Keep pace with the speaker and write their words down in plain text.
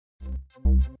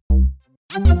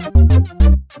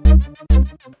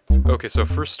Okay, so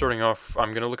first starting off,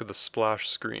 I'm going to look at the splash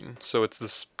screen. So it's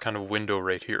this kind of window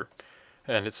right here.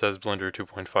 And it says Blender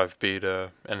 2.5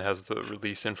 beta and has the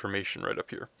release information right up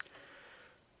here.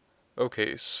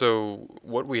 Okay, so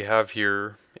what we have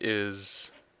here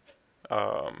is,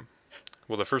 well,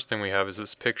 the first thing we have is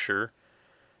this picture,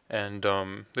 and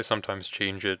they sometimes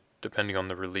change it depending on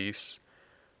the release,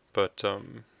 but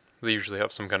they usually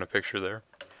have some kind of picture there.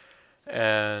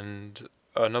 And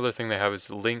another thing they have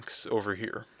is links over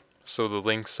here. So the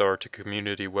links are to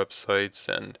community websites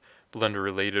and Blender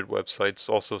related websites,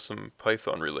 also some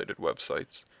Python related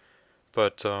websites.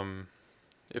 But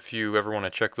if you ever want to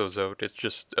check those out, it's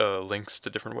just links to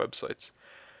different websites.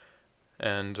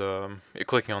 And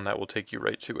clicking on that will take you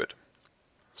right to it.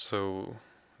 So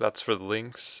that's for the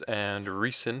links. And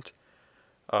recent.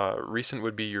 Recent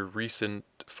would be your recent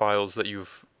files that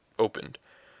you've opened.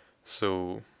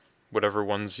 So whatever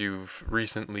ones you've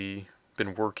recently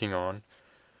been working on,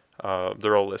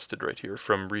 they're all listed right here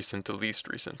from recent to least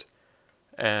recent.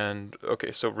 And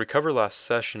okay, so recover last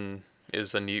session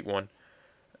is a neat one.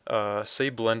 Say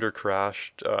Blender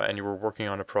crashed and you were working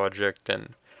on a project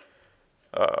and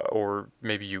or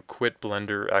maybe you quit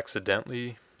Blender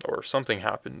accidentally or something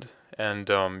happened and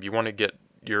you want to get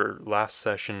your last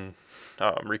session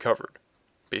recovered,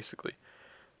 basically,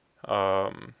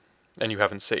 and you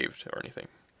haven't saved or anything.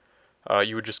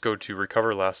 You would just go to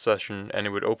recover last session and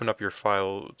it would open up your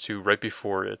file to right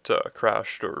before it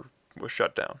crashed or was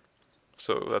shut down.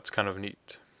 So that's kind of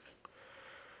neat.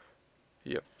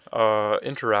 Yep.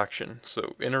 Interaction.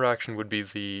 So interaction would be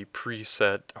the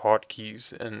preset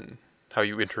hotkeys and how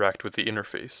you interact with the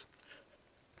interface.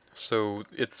 So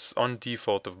it's on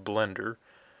default of Blender,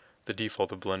 the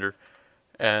default of Blender,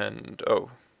 and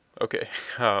oh, okay,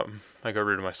 I got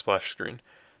rid of my splash screen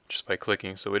just by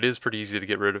clicking, so it is pretty easy to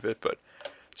get rid of it, but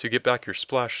to get back your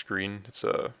splash screen, it's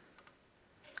a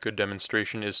good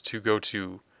demonstration is to go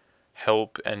to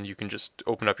help and you can just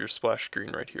open up your splash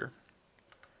screen right here.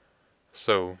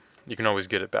 So you can always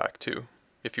get it back too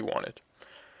if you want it.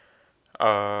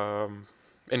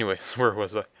 Anyways, where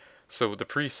was I? So the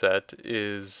preset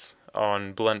is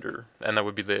on Blender, and that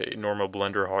would be the normal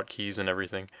Blender hotkeys and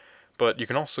everything. But you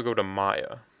can also go to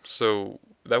Maya. So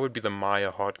that would be the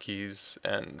Maya hotkeys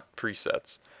and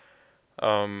presets.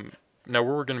 Now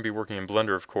we're going to be working in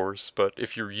Blender, of course, but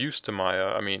if you're used to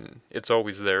Maya, I mean, it's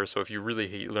always there. So if you really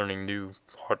hate learning new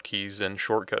hotkeys and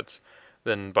shortcuts,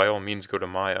 then by all means go to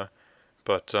Maya.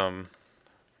 But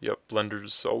yep,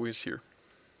 Blender's always here.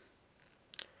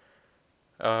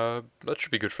 That should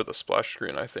be good for the splash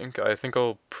screen, I think. I think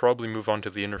I'll probably move on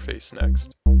to the interface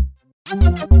next.